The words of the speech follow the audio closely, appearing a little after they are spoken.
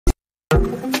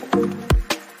Welcome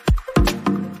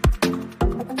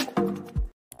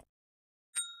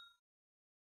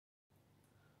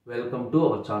to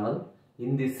our channel.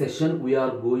 In this session we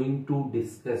are going to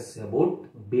discuss about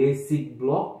basic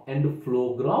block and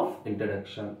flow graph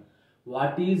introduction.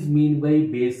 What is mean by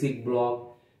basic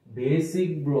block?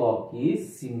 Basic block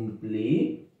is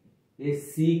simply a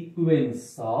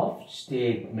sequence of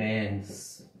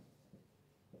statements.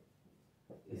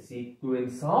 A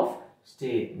sequence of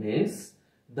statements.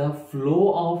 The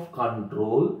flow of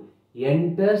control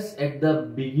enters at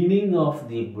the beginning of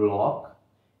the block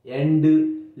and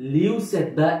leaves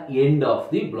at the end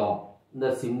of the block. In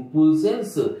the simple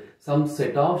sense, some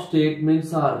set of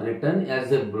statements are written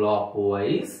as a block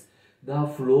wise. The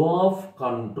flow of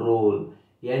control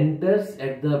enters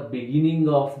at the beginning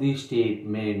of the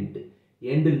statement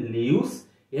and leaves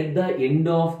at the end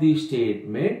of the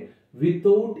statement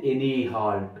without any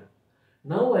halt.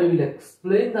 Now I will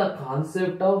explain the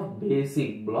concept of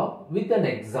basic block with an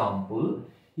example.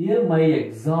 Here my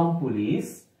example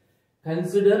is,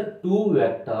 consider two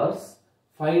vectors.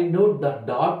 Find out the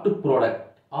dot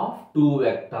product of two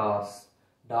vectors.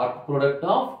 Dot product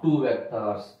of two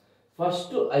vectors.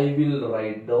 First I will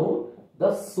write down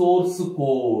the source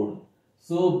code.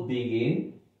 So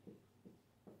begin,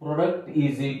 product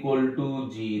is equal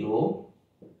to 0,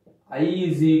 I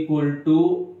is equal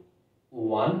to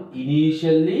 1.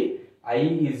 Initially I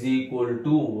is equal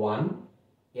to 1,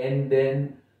 and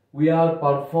then we are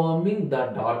performing the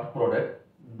dot product.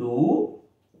 Do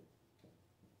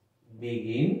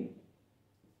begin,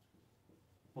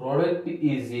 product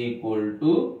is equal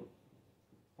to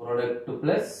product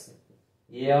plus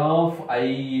A of I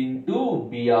into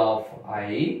B of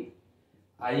I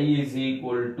is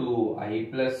equal to I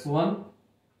plus 1.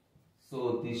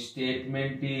 So this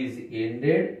statement is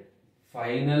ended.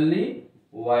 Finally,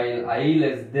 while I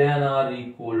less than or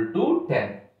equal to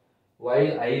 10,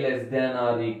 while I less than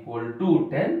or equal to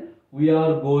 10, we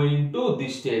are going to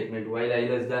this statement. While I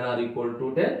less than or equal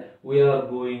to 10, we are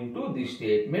going to this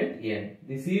statement end.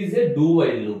 This is a do while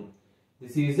loop.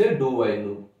 This is a do while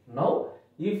loop. Now,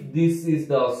 if this is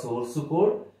the source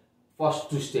code,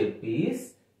 first step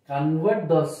is convert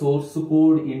the source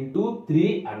code into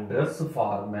 3 address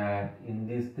format. In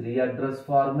this 3 address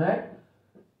format,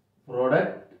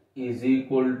 product is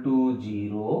equal to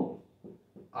 0,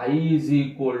 I is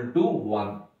equal to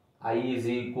 1. I is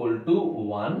equal to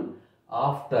 1.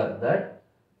 After that,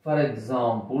 for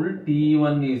example,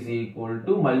 T1 is equal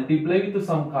to, multiply with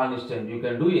some constant. You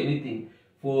can do anything.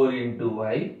 4 into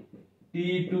Y.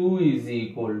 T2 is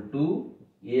equal to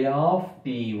A of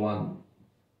T1.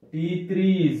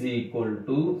 T3 is equal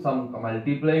to, some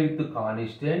multiply with the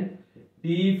constant.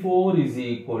 T4 is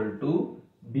equal to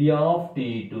B of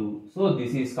T2. So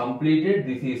this is completed.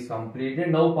 This is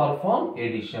completed. Now perform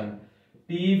addition.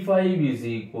 T5 is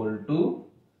equal to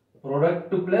product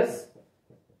plus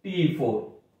T4.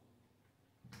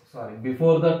 Sorry,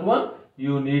 before that one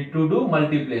you need to do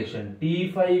multiplication.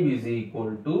 T5 is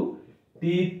equal to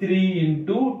T3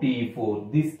 into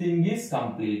T4. This thing is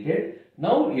completed.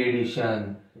 Now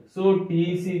addition. So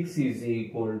T6 is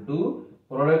equal to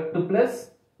product plus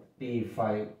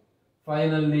T5.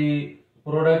 Finally,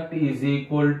 product is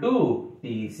equal to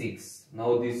T6.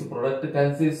 Now this product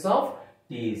consists of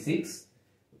T6.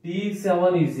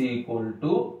 T7 is equal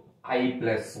to I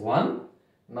plus 1.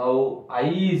 Now I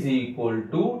is equal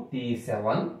to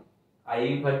T7.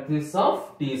 I consists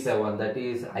of T7, that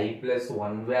is I plus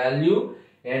 1 value,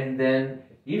 and then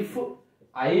if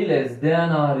I less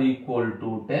than or equal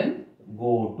to 10,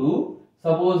 go to,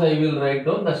 suppose I will write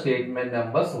down the statement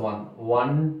numbers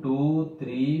 1, 2,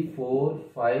 3, 4,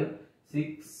 5,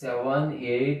 6, 7,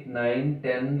 8, 9,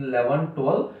 10, 11,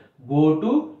 12, go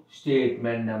to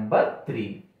statement number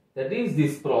 3. That is,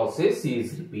 this process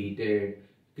is repeated.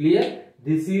 Clear?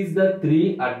 This is the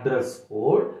 3 address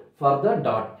code for the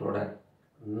dot product.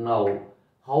 Now,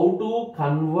 how to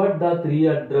convert the 3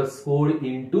 address code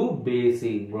into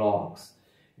basic blocks?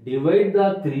 Divide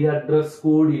the 3 address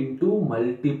code into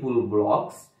multiple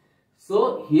blocks.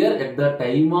 So, here at the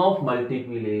time of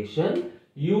multiplication,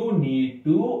 you need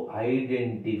to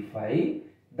identify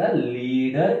the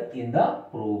leader in the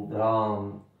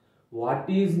program. What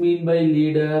is mean by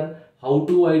leader? How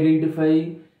to identify?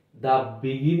 The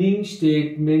beginning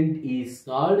statement is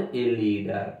called a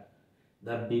leader.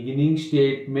 The beginning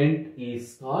statement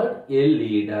is called a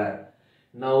leader.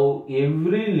 Now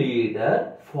every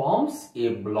leader forms a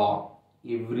block.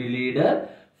 Every leader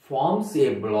forms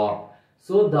a block.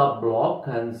 So the block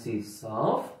consists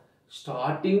of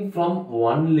starting from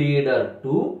one leader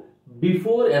to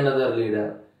before another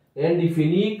leader. and if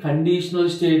any conditional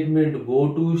statement,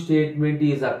 go to statement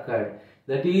is occurred,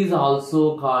 that is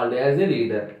also called as a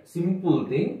leader. Simple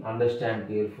thing, understand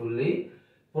carefully.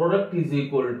 Product is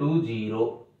equal to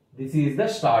 0. This is the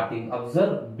starting.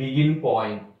 Observe begin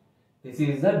point. This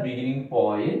is the beginning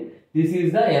point. This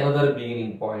is the another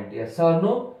beginning point. Yes or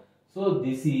no? So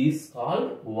this is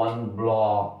called one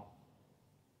block.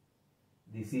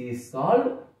 This is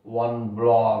called one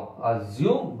block.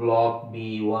 Assume block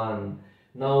B1.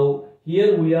 Now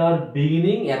here we are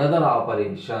beginning another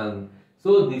operation.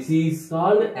 So this is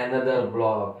called another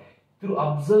block. To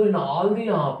observe in all the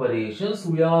operations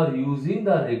we are using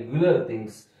the regular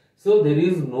things. So there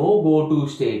is no go to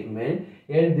statement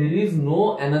and there is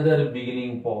no another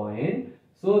beginning point.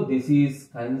 So this is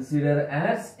considered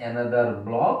as another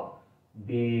block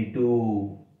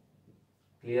B2.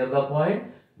 Clear the point?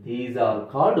 These are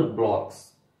called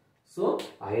blocks. So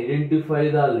identify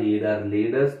the leader.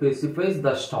 Leader specifies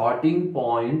the starting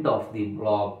point of the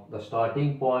block. The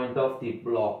starting point of the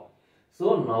block.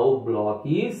 So now block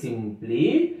is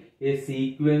simply a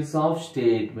sequence of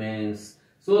statements.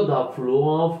 So the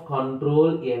flow of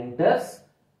control enters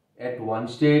at one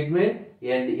statement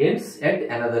and ends at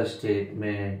another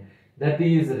statement. That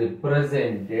is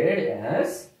represented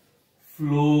as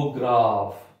flow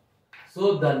graph.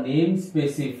 So the name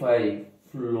specify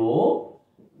flow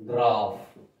graph.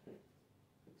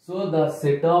 So the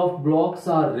set of blocks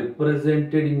are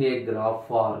represented in a graph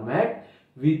format,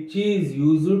 which is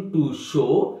used to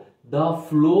show the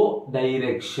flow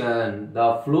direction.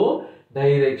 The flow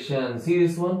direction. See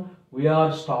this one. We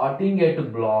are starting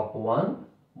at block 1.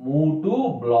 Move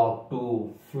to block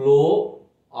 2. Flow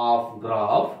of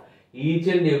graph. Each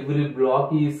and every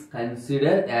block is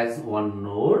considered as one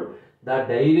node. The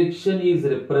direction is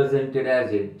represented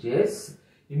as edges.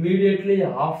 Immediately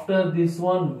after this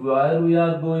one, where we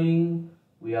are going?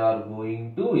 We are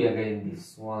going to again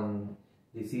this one.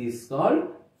 This is called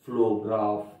flow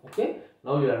graph. Okay.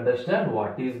 Now you understand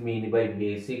what is meant by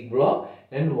basic block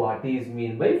and what is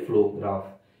meant by flow graph.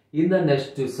 In the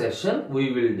next session,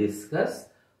 we will discuss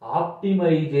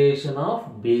optimization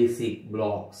of basic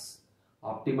blocks.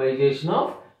 Optimization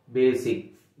of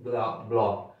basic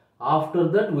block. After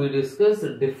that, we discuss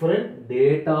different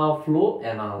data flow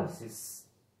analysis.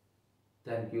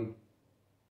 Thank you.